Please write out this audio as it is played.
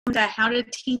To How to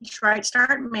Teach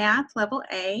RightStart Math Level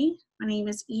A. My name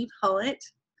is Eve Hullett.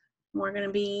 We're going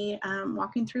to be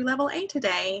walking through Level A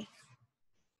today.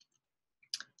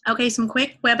 Okay, some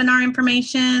quick webinar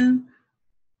information.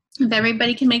 If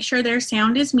everybody can make sure their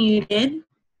sound is muted.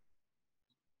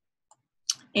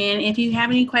 And if you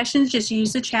have any questions, just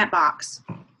use the chat box.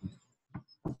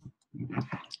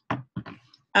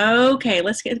 Okay,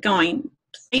 let's get going.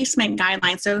 Placement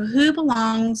guidelines. So who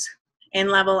belongs in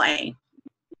Level A?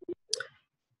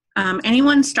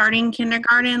 Anyone starting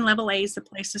kindergarten, Level A is the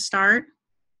place to start.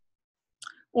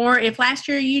 Or if last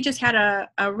year you just had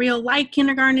a real light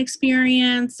kindergarten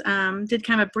experience, did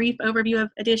kind of a brief overview of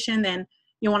addition, then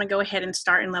you want to go ahead and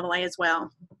start in Level A as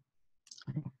well.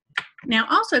 Now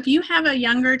also, if you have a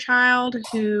younger child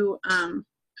who's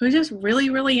just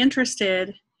really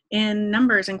interested in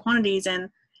numbers and quantities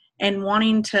and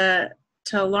wanting to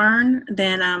learn,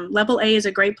 then Level A is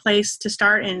a great place to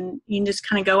start, and you can just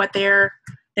kind of go at their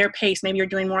pace. Maybe you're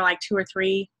doing more like 2 or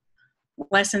 3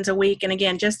 lessons a week, and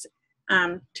again, just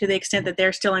to the extent that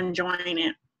they're still enjoying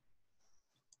it.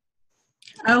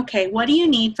 Okay, what do you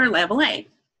need for Level A?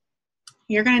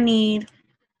 You're going to need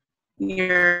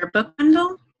your book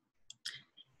bundle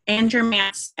and your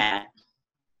math set.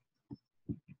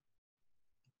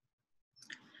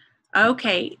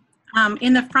 Okay,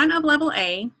 in the front of Level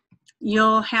A,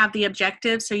 you'll have the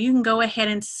objectives, so you can go ahead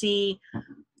and see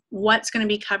what's going to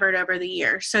be covered over the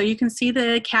year. So you can see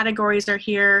the categories are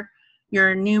here: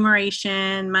 your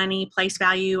numeration, money, place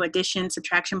value, addition,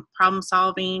 subtraction, problem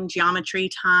solving, geometry,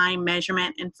 time,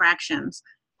 measurement, and fractions.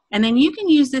 And then you can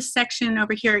use this section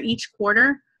over here each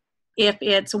quarter. If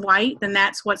it's white, then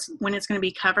that's when it's going to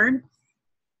be covered.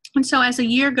 And so as the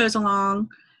year goes along,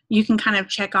 you can kind of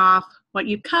check off what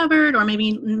you've covered, or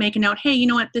maybe make a note, hey, you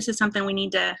know what, this is something we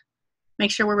need to make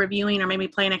sure we're reviewing, or maybe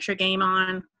play an extra game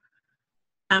on.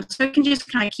 So it can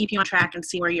just kind of keep you on track and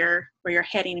see where you're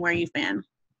heading, where you've been.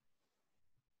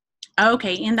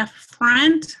 Okay, in the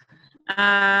front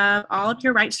of all of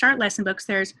your RightStart lesson books,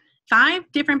 there's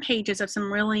 5 different pages of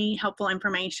some really helpful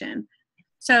information.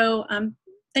 So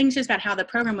things just about how the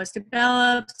program was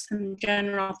developed, some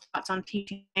general thoughts on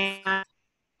teaching,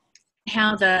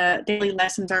 how the daily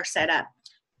lessons are set up.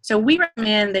 So we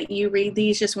recommend that you read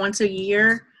these just once a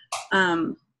year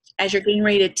as you're getting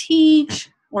ready to teach,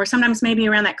 or sometimes maybe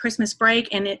around that Christmas break,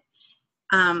 and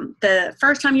the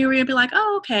first time you read, you'll be like,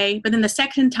 oh, okay. But then the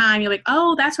second time, you'll be like,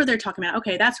 oh, that's what they're talking about.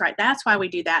 Okay, that's right. That's why we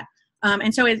do that.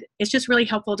 And so it's just really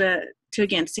helpful to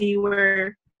again, see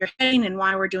where you're heading and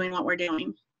why we're doing what we're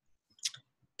doing.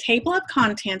 Table of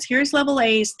contents. Here's Level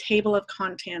A's table of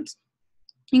contents.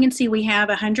 You can see we have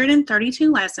 132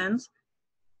 lessons.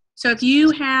 So if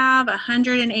you have a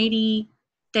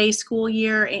 180-day school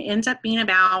year, it ends up being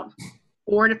about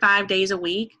 4 to 5 days a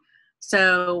week.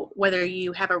 So whether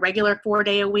you have a regular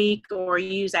 4-day a week or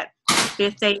you use that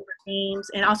 5th day for games,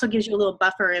 it also gives you a little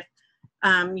buffer if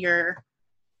you're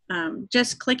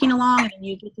just clicking along and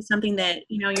you get to something that,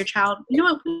 you know, your child, you know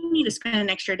what, we need to spend an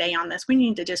extra day on this. We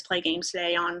need to just play games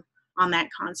today on that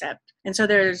concept. And so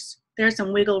there's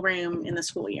some wiggle room in the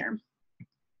school year.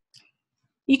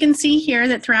 You can see here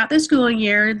that throughout the school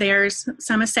year, there's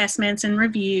some assessments and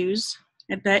reviews.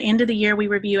 At the end of the year, we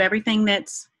review everything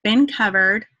that's been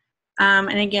covered. And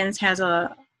again, it has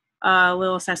a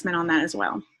little assessment on that as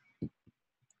well.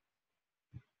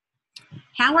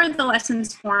 How are the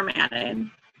lessons formatted?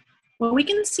 Well, we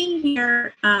can see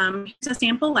here, here's a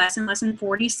sample lesson, lesson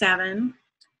 47.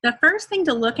 The first thing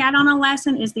to look at on a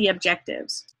lesson is the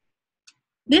objectives.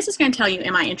 This is going to tell you,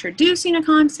 am I introducing a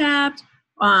concept?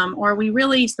 Or are we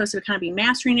really supposed to kind of be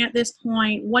mastering it at this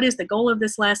point? What is the goal of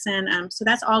this lesson? So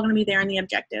that's all going to be there in the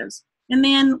objectives. And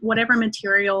then whatever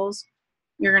materials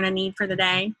you're going to need for the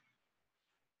day.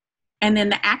 And then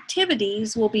the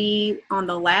activities will be on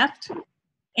the left,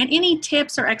 and any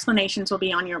tips or explanations will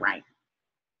be on your right.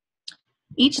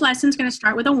 Each lesson is going to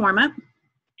start with a warm-up.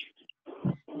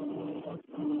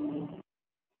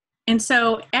 And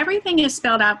so everything is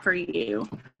spelled out for you.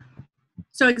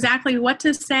 So exactly what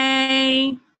to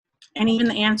say, and even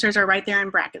the answers are right there in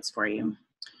brackets for you.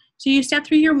 So you step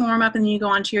through your warm-up and then you go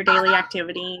on to your daily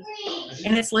activity,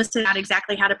 and it's listed out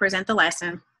exactly how to present the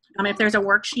lesson. If there's a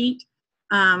worksheet,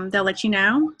 they'll let you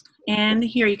know. And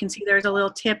here you can see there's a little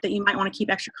tip that you might want to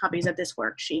keep extra copies of this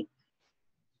worksheet.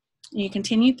 You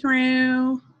continue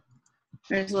through.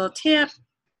 There's a little tip.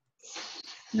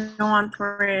 Go on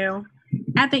through.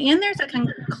 At the end, there's a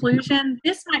conclusion.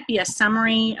 This might be a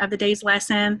summary of the day's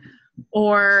lesson,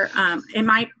 or it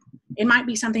might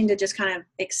be something to just kind of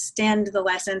extend the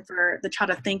lesson for the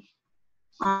child to think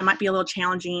on. It might be a little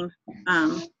challenging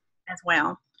as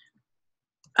well.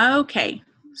 Okay,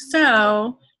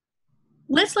 so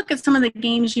let's look at some of the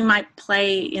games you might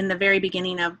play in the very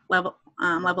beginning of level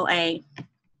A.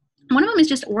 One of them is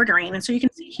just ordering. And so you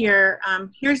can see here,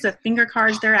 here's the finger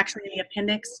cards. They're actually the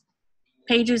appendix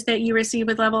pages that you receive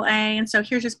with level A. And so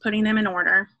here's just putting them in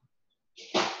order.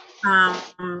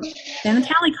 Then the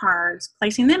tally cards,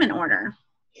 placing them in order.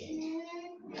 And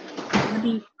the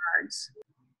bead cards.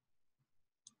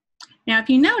 Now, if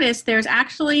you notice, there's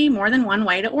actually more than one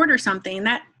way to order something.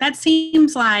 That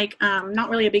seems like not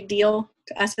really a big deal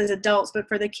to us as adults, but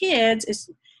for the kids,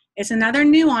 it's another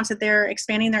nuance that they're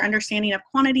expanding their understanding of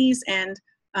quantities, and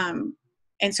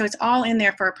so it's all in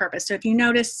there for a purpose. So if you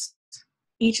notice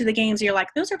each of the games, you're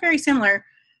like, those are very similar,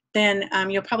 then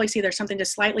you'll probably see there's something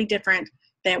just slightly different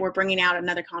that we're bringing out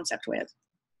another concept with.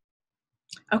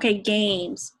 Okay,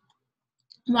 games.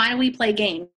 Why do we play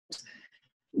games?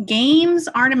 Games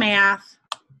are to math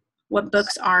what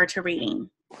books are to reading.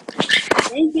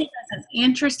 They give us an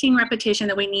interesting repetition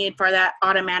that we need for that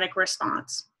automatic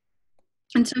response.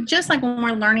 And so just like when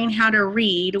we're learning how to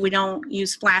read, we don't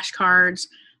use flashcards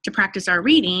to practice our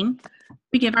reading.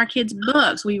 We give our kids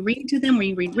books. We read to them,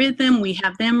 we read with them, we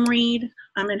have them read,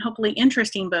 and hopefully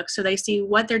interesting books so they see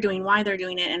what they're doing, why they're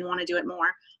doing it, and want to do it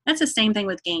more. That's the same thing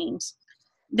with games.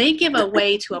 They give a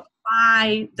way to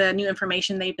apply the new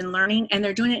information they've been learning, and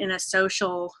they're doing it in a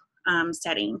social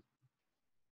setting.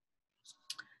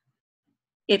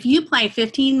 If you play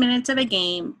 15 minutes of a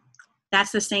game,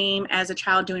 that's the same as a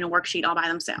child doing a worksheet all by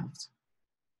themselves.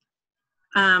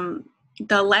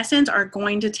 The lessons are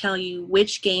going to tell you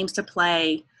which games to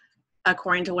play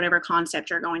according to whatever concept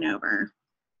you're going over.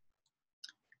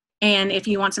 And if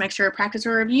you want some extra practice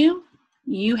or review,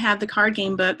 you have the card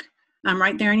game book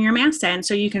right there in your math set. And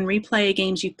so you can replay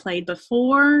games you've played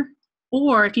before,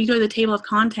 or if you go to the table of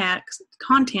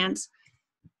contents,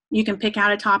 you can pick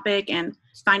out a topic and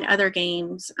find other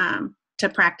games to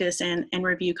practice and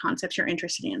review concepts you're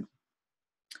interested in.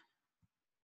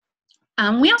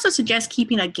 We also suggest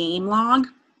keeping a game log.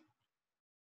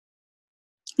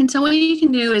 And so what you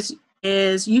can do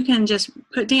is you can just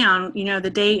put down,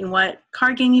 the date and what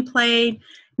card game you played,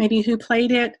 maybe who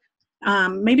played it,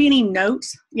 maybe any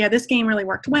notes. Yeah, this game really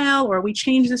worked well, or we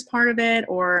changed this part of it,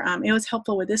 or it was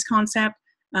helpful with this concept.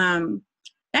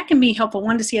 That can be helpful,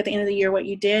 one, to see at the end of the year what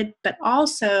you did, but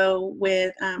also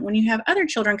with when you have other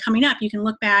children coming up, you can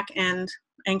look back and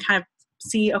kind of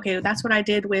see, okay, that's what I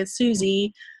did with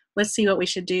Susie. Let's see what we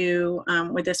should do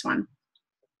with this one.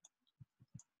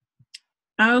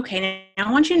 Okay, now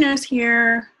I want you to notice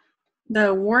here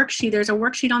the worksheet. There's a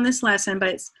worksheet on this lesson, but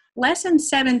it's lesson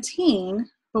 17,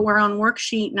 but we're on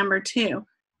worksheet number 2.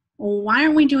 Well, why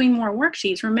aren't we doing more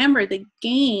worksheets? Remember, the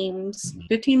games,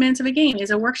 15 minutes of a game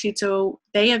is a worksheet, so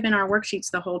they have been our worksheets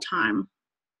the whole time.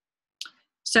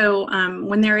 So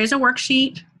when there is a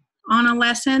worksheet on a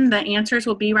lesson, the answers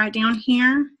will be right down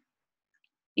here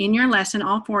in your lesson,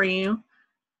 all for you.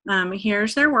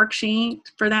 Here's their worksheet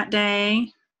for that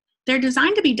day. They're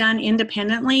designed to be done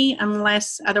independently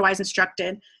unless otherwise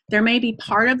instructed. There may be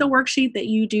part of the worksheet that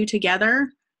you do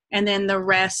together, and then the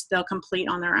rest they'll complete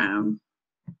on their own.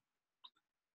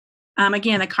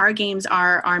 Again, the card games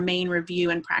are our main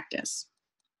review and practice.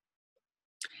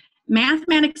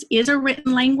 Mathematics is a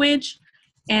written language,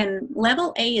 and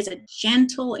level A is a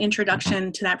gentle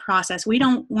introduction to that process. We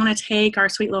don't want to take our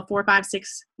sweet little 4-, 5-,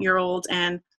 6-year-olds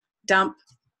and dump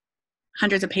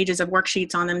hundreds of pages of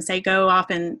worksheets on them and say, go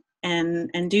off and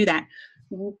do that.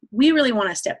 We really want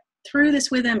to step through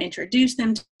this with them, introduce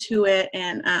them to it,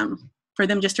 and for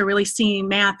them just to really see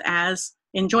math as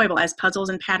enjoyable, as puzzles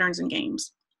and patterns and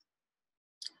games.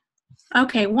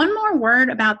 Okay, one more word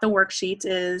about the worksheets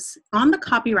is on the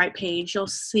copyright page, you'll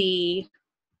see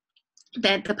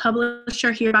that the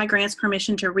publisher hereby grants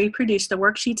permission to reproduce the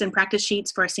worksheets and practice sheets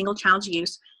for a single child's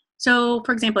use. So,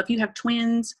 for example, if you have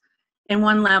twins in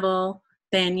one level,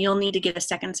 then you'll need to get a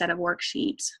second set of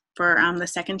worksheets for the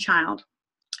second child.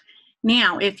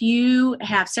 Now, if you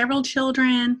have several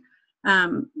children,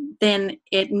 then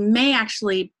it may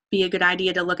actually be a good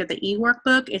idea to look at the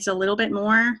e-workbook. It's a little bit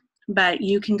more, but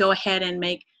you can go ahead and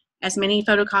make as many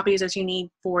photocopies as you need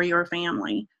for your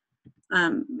family.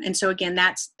 And so again,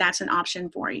 that's an option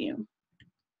for you.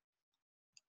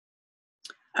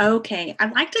 Okay,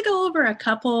 I'd like to go over a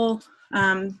couple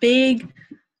big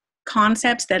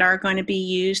concepts that are going to be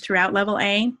used throughout level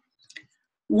A.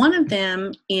 One of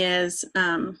them is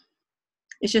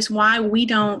just why we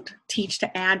don't teach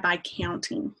to add by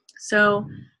counting. So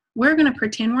we're going to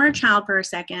pretend we're a child for a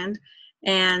second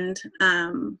and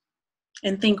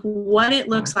think what it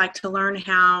looks like to learn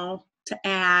how to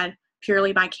add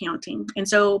purely by counting. And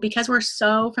so because we're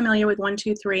so familiar with 1,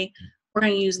 2, 3, we're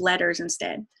going to use letters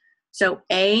instead. So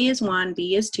A is 1,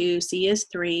 B is 2, C is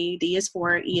 3, D is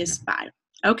 4, E is 5.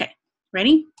 Okay,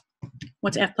 ready?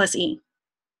 What's F plus E?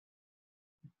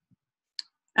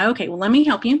 Okay, well, let me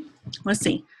help you. Let's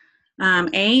see.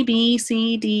 A, B,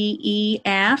 C, D, E,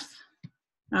 F.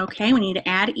 Okay, we need to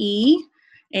add E.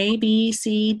 A, B,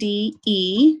 C, D,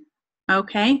 E.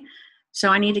 Okay, so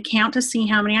I need to count to see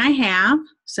how many I have.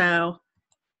 So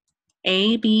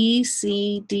A, B,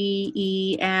 C, D,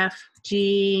 E, F,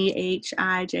 G, H,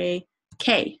 I, J,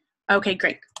 K. Okay,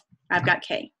 great. I've got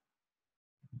K.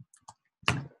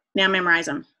 Now memorize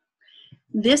them.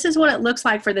 This is what it looks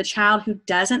like for the child who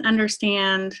doesn't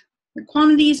understand the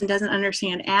quantities and doesn't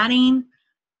understand adding.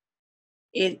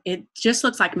 It just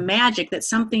looks like magic. That's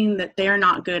something that they're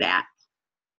not good at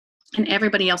and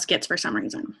everybody else gets for some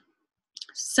reason.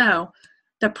 So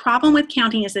the problem with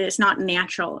counting is that it's not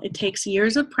natural. It takes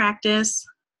years of practice.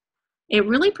 It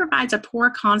really provides a poor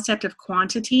concept of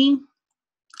quantity.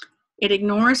 It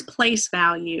ignores place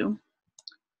value.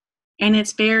 And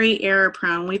it's very error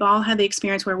prone. We've all had the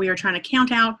experience where we were trying to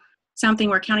count out something,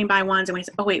 we're counting by ones, and we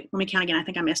say, oh wait, let me count again, I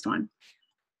think I missed one.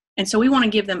 And so we want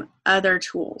to give them other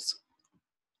tools.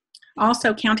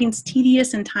 Also, counting's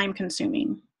tedious and time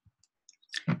consuming.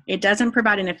 It doesn't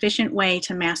provide an efficient way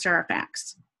to master our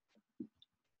facts.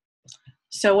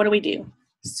 So what do?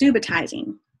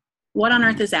 Subitizing. What on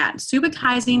earth is that?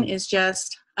 Subitizing is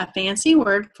just a fancy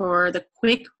word for the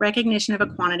quick recognition of a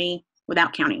quantity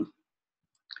without counting.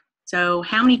 So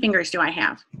how many fingers do I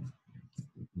have?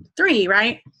 3,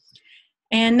 right?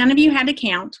 And none of you had to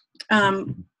count.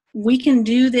 We can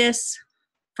do this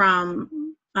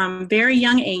from very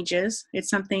young ages. It's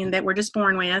something that we're just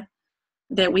born with,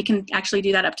 that we can actually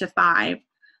do that up to 5.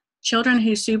 Children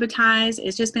who subitize,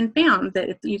 it's just been found that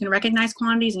if you can recognize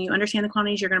quantities and you understand the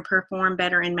quantities, you're going to perform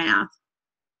better in math.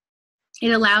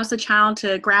 It allows the child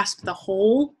to grasp the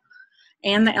whole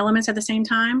and the elements at the same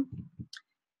time.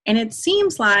 And it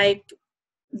seems like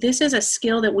this is a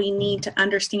skill that we need to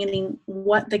understanding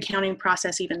what the counting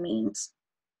process even means.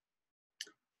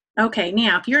 Okay,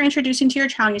 now if you're introducing to your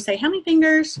child, you say, how many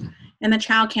fingers? And the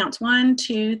child counts 1,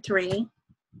 2, 3.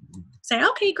 Say,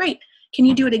 okay, great. Can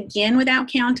you do it again without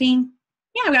counting?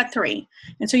 Yeah, I've got 3.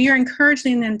 And so you're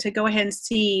encouraging them to go ahead and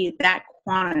see that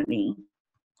quantity.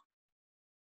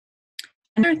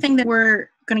 Another thing that we're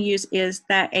going to use is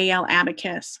that AL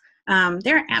Abacus.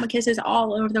 There are abacuses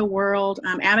all over the world.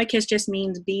 Abacus just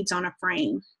means beads on a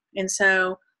frame. And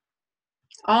so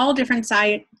all different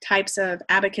types of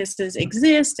abacuses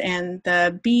exist, and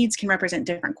the beads can represent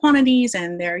different quantities,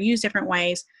 and they're used different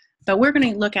ways. But we're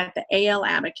going to look at the AL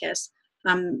Abacus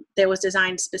that was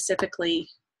designed specifically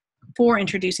for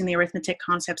introducing the arithmetic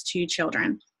concepts to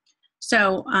children.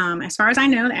 So as far as I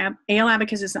know, the AL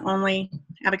Abacus is the only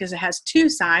abacus that has 2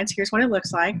 sides. Here's what it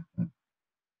looks like.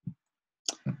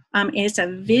 It's a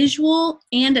visual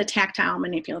and a tactile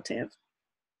manipulative.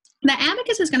 The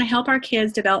abacus is going to help our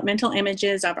kids develop mental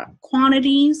images of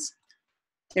quantities,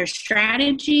 their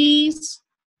strategies,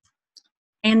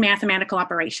 and mathematical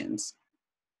operations.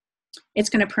 It's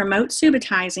going to promote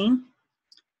subitizing,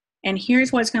 and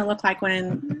here's what it's going to look like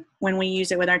when we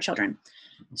use it with our children.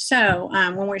 So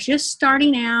when we're just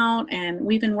starting out and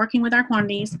we've been working with our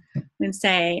quantities, we can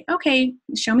say, okay,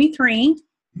 show me 3.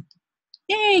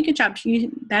 Yay, good job.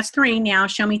 That's 3. Now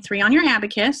show me 3 on your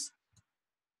abacus.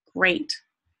 Great.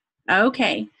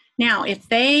 Okay. Now if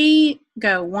they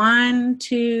go 1,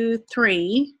 2,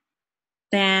 3,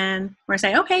 then we're going to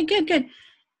say, okay, good, good.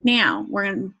 Now we're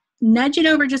going to nudge it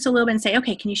over just a little bit and say,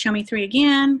 okay, can you show me 3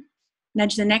 again?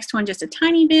 Nudge the next one just a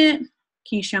tiny bit.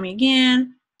 Can you show me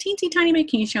again? Teensy tiny bit.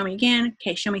 Can you show me again?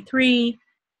 Okay, show me 3.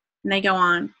 And they go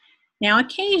on. Now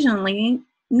occasionally,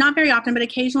 not very often, but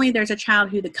occasionally there's a child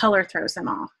who the color throws them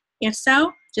off. If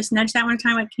so, just nudge that one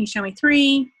time. Can you show me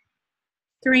 3?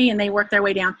 3, and they work their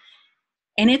way down.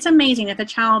 And it's amazing. If a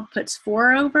child puts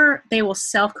 4 over, they will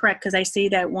self-correct because they see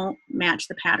that it won't match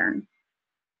the pattern.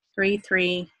 3,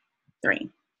 3, 3.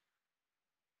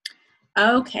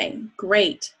 Okay,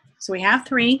 great. So we have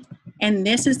 3, and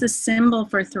this is the symbol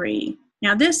for 3.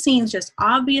 Now this seems just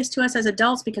obvious to us as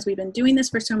adults because we've been doing this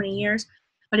for so many years,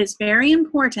 but it's very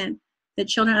important that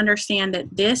children understand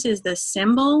that this is the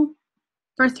symbol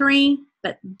for 3,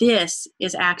 but this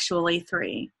is actually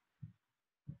 3.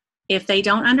 If they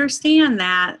don't understand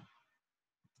that,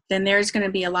 then there's going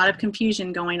to be a lot of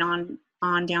confusion going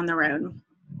on down the road.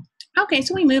 Okay,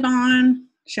 so we move on.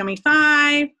 Show me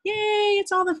 5. Yay,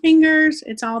 it's all the fingers.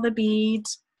 It's all the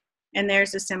beads. And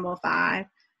there's the symbol 5.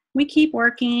 We keep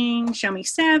working. Show me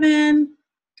 7.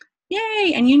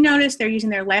 Yay, and you notice they're using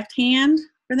their left hand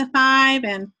for the 5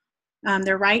 and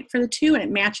their right for the 2, and it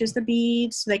matches the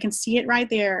beads so they can see it right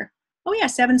there. Oh yeah,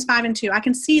 7's 5 and 2. I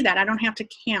can see that. I don't have to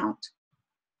count.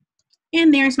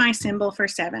 And there's my symbol for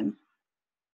 7.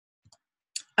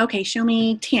 Okay, show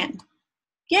me 10.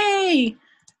 Yay!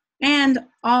 And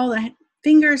all the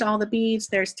fingers, all the beads,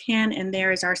 there's 10, and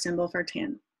there is our symbol for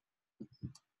 10.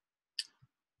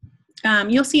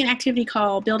 You'll see an activity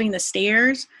called Building the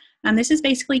Stairs. This is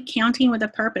basically counting with a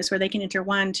purpose where they can enter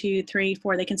 1, 2, 3,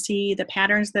 4. They can see the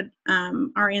patterns that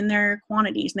are in their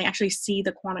quantities, and they actually see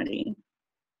the quantity.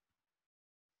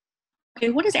 Okay,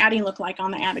 what does adding look like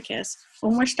on the abacus?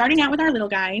 When we're starting out with our little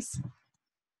guys,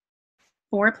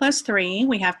 4 plus 3,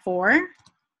 we have 4.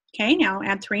 Okay, now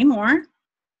add 3 more.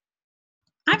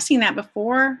 I've seen that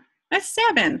before. That's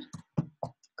 7.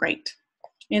 Great.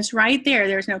 It's right there.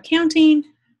 There's no counting.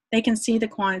 They can see the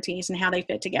quantities and how they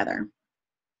fit together.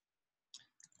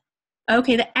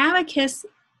 Okay, the abacus,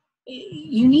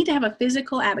 you need to have a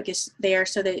physical abacus there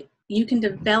so that you can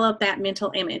develop that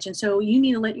mental image. And so you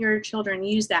need to let your children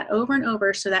use that over and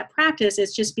over so that practice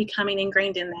is just becoming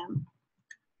ingrained in them.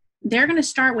 They're going to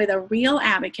start with a real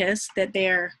abacus that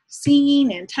they're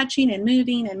seeing and touching and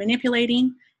moving and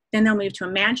manipulating. Then they'll move to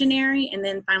imaginary and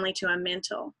then finally to a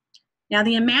mental. Now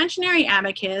the imaginary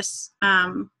abacus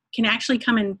can actually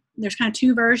come in, there's kind of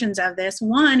 2 versions of this.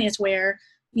 One is where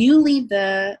you leave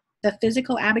the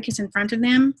physical abacus in front of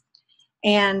them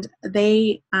and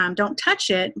they don't touch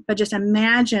it, but just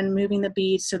imagine moving the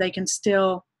beads so they can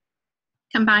still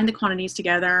combine the quantities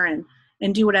together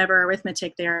and do whatever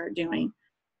arithmetic they're doing.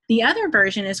 The other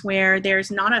version is where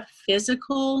there's not a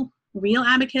physical real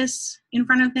abacus in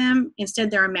front of them.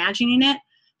 Instead, they're imagining it,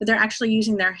 but they're actually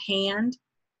using their hand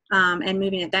and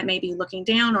moving it. That may be looking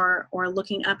down or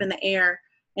looking up in the air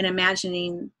and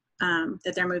imagining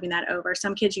that they're moving that over.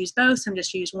 Some kids use both, some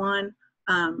just use one.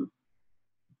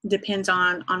 Depends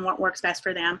on what works best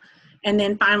for them. And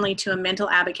then finally to a mental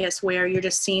abacus where you're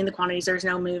just seeing the quantities. There's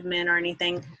no movement or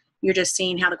anything. You're just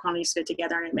seeing how the quantities fit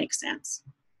together and it makes sense.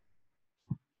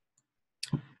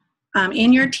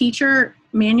 In your teacher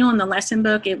manual in the lesson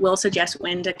book, it will suggest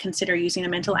when to consider using a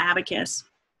mental abacus.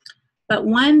 But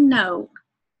one note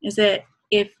is that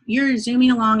if you're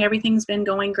zooming along, everything's been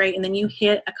going great, and then you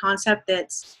hit a concept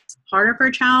that's harder for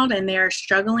a child and they're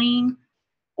struggling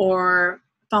or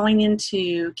falling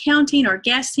into counting or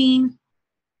guessing,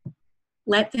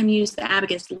 let them use the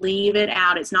abacus. Leave it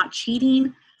out. It's not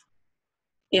cheating.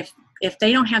 If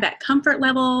they don't have that comfort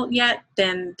level yet,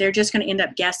 then they're just going to end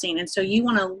up guessing. And so you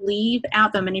want to leave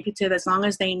out the manipulative as long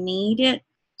as they need it.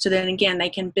 So then again, they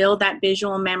can build that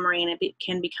visual memory and it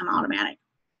can become automatic.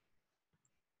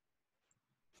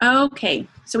 Okay,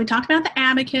 so we talked about the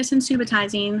abacus and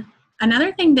subitizing.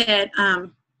 Another thing that,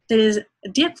 that is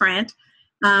different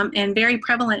and very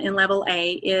prevalent in level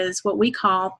A is what we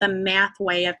call the math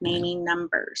way of naming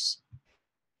numbers.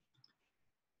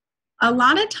 A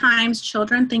lot of times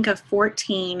children think of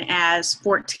 14 as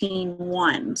 14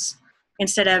 ones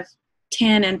instead of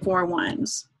 10 and 4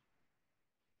 ones.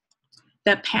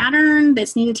 The pattern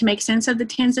that's needed to make sense of the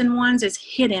 10s and 1s is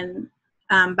hidden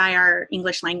by our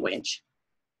English language.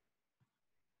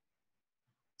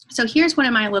 So here's what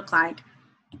it might look like.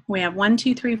 We have 1,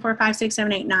 2, 3, 4, 5, 6,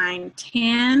 7, 8, 9,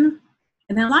 10.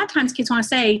 And then a lot of times kids want to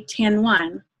say 10,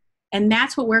 1. And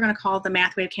that's what we're going to call the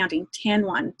math way of counting. 10,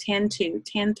 1, 10, 2,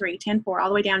 10, 3, 10, 4, all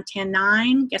the way down 10,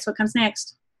 9. Guess what comes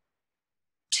next?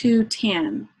 2,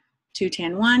 10. 2,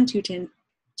 10, 1, 2, 10,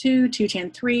 2, 2,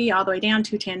 10, 3, all the way down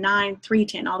 2, 10, 9, 3,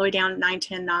 10, all the way down 9,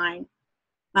 10, 9.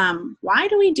 Why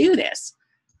do we do this?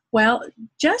 Well,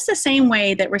 just the same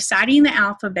way that reciting the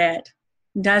alphabet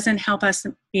doesn't help us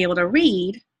be able to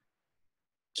read,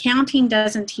 counting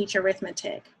doesn't teach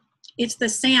arithmetic. It's the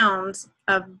sounds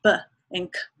of B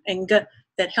and K and G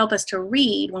that help us to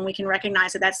read when we can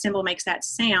recognize that that symbol makes that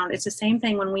sound. It's the same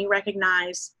thing when we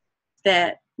recognize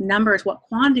that numbers, what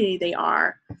quantity they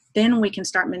are, then we can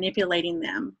start manipulating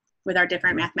them with our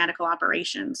different mathematical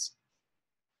operations.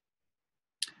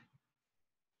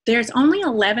 There's only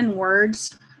 11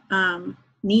 words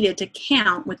needed to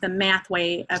count with the math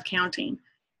way of counting.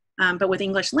 But with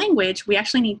English language, we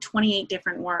actually need 28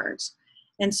 different words.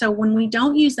 And so when we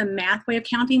don't use the math way of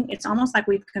counting, it's almost like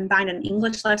we've combined an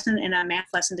English lesson and a math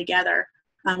lesson together,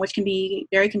 which can be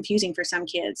very confusing for some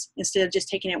kids instead of just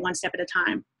taking it one step at a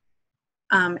time.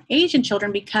 Asian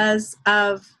children, because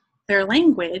of their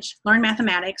language, learn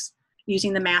mathematics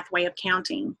using the math way of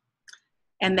counting.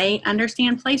 And they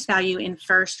understand place value in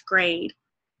first grade.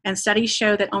 And studies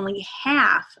show that only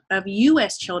half of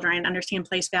U.S. children understand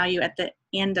place value at the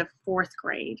end of 4th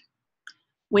grade,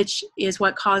 which is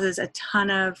what causes a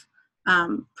ton of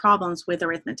problems with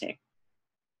arithmetic.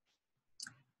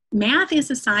 Math is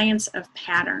the science of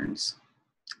patterns.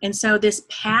 And so this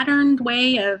patterned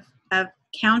way of of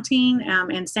counting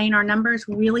and saying our numbers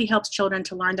really helps children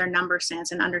to learn their number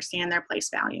sense and understand their place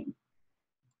value.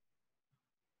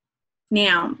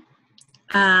 Now,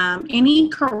 any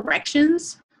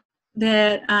corrections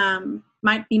that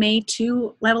might be made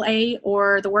to Level A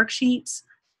or the worksheets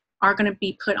are going to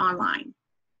be put online.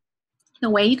 The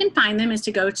way you can find them is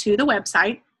to go to the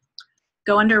website,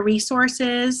 go under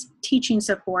Resources, Teaching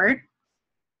Support,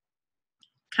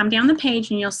 come down the page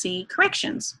and you'll see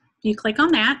Corrections. You click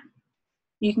on that,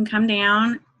 you can come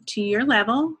down to your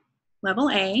level, Level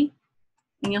A,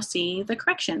 and you'll see the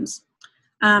corrections.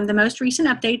 The most recent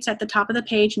updates at the top of the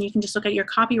page, and you can just look at your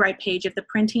copyright page. If the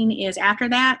printing is after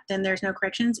that, then there's no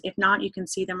corrections. If not, you can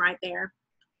see them right there.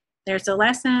 There's the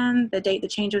lesson, the date the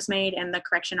change was made, and the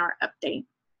correction or update.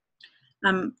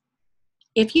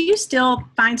 If you still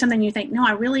find something you think, no,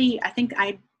 I think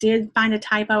I did find a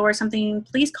typo or something,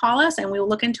 please call us and we'll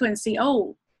look into it and see,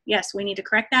 oh, yes, we need to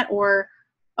correct that, or,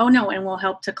 oh, no, and we'll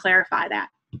help to clarify that.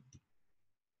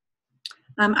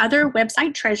 Other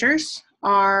website treasures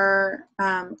are,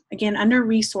 again, under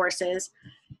Resources.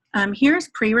 Here's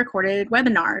pre-recorded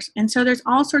webinars. And so there's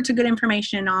all sorts of good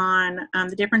information on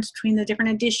the difference between the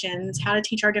different editions, how to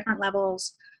teach our different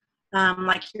levels,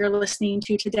 like you're listening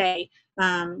to today.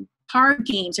 Card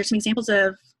games, there's some examples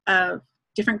of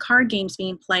different card games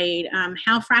being played,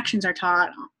 how fractions are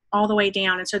taught all the way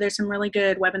down. And so there's some really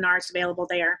good webinars available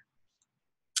there.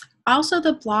 Also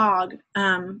the blog,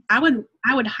 I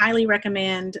would highly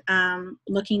recommend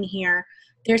looking here.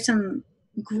 There's some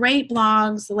great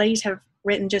blogs. The ladies have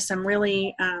written just some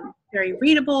really very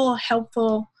readable,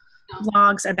 helpful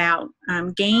blogs about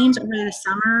games over the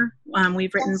summer.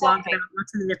 We've written blogs about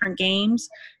lots of the different games.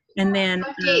 And then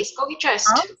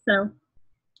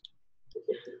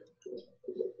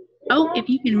also, if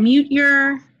you can mute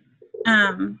your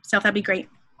self, that'd be great.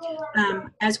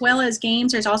 As well as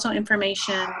games, there's also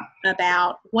information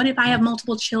about what if I have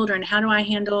multiple children, how do I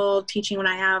handle teaching when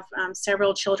I have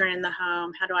several children in the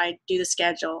home, how do I do the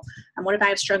schedule, and what if I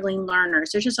have struggling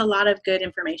learners. There's just a lot of good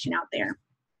information out there.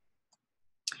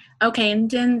 Okay, and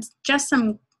then just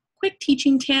some quick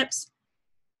teaching tips.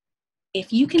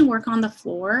 If you can work on the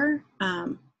floor,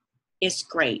 it's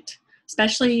great,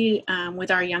 especially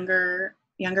with our younger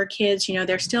kids. You know,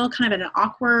 they're still kind of at an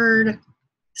awkward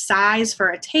size for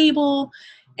a table,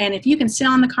 and if you can sit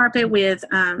on the carpet with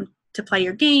to play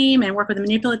your game and work with the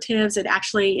manipulatives, it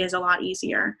actually is a lot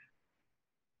easier.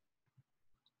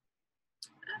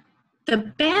 The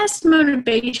best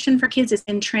motivation for kids is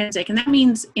intrinsic, and that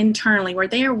means internally, where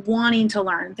they are wanting to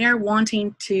learn, they're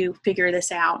wanting to figure this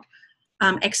out.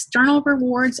 External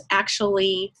rewards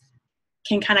actually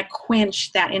can kind of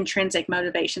quench that intrinsic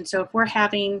motivation. So if we're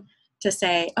having to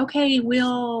say, okay,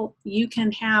 you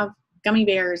can have gummy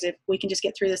bears if we can just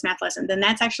get through this math lesson, then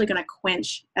that's actually going to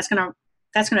quench, that's going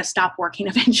to stop working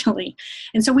eventually.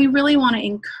 And so we really want to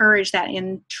encourage that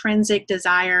intrinsic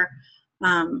desire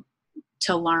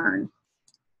to learn.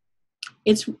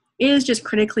 It is just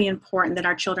critically important that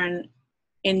our children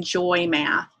enjoy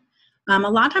math. A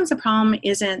lot of times the problem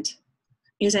isn't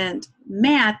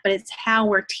math, but it's how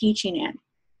we're teaching it.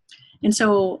 And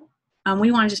so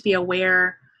we want to just be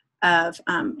aware of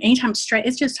anytime stress.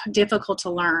 It's just difficult to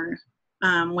learn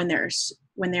when there is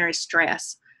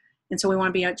stress, and so we want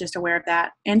to be just aware of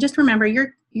that. And just remember,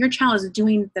 your child is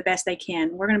doing the best they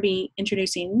can. We're going to be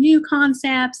introducing new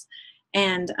concepts,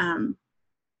 and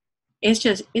it's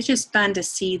just fun to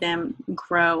see them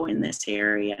grow in this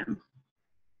area.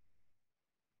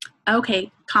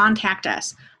 Okay, contact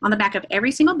us. On the back of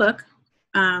every single book,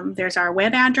 there's our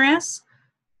web address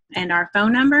and our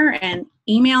phone number and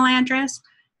email address.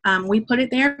 We put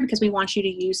it there because we want you to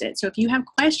use it. So if you have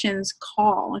questions,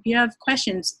 call. If you have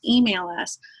questions, email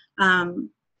us.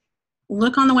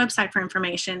 Look on the website for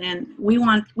information, and we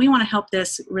want to help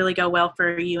this really go well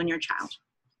for you and your child.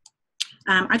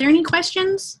 Are there any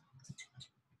questions?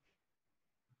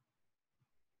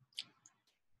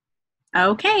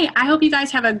 Okay, I hope you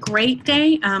guys have a great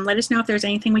day. Let us know if there's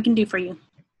anything we can do for you.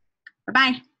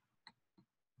 Bye-bye.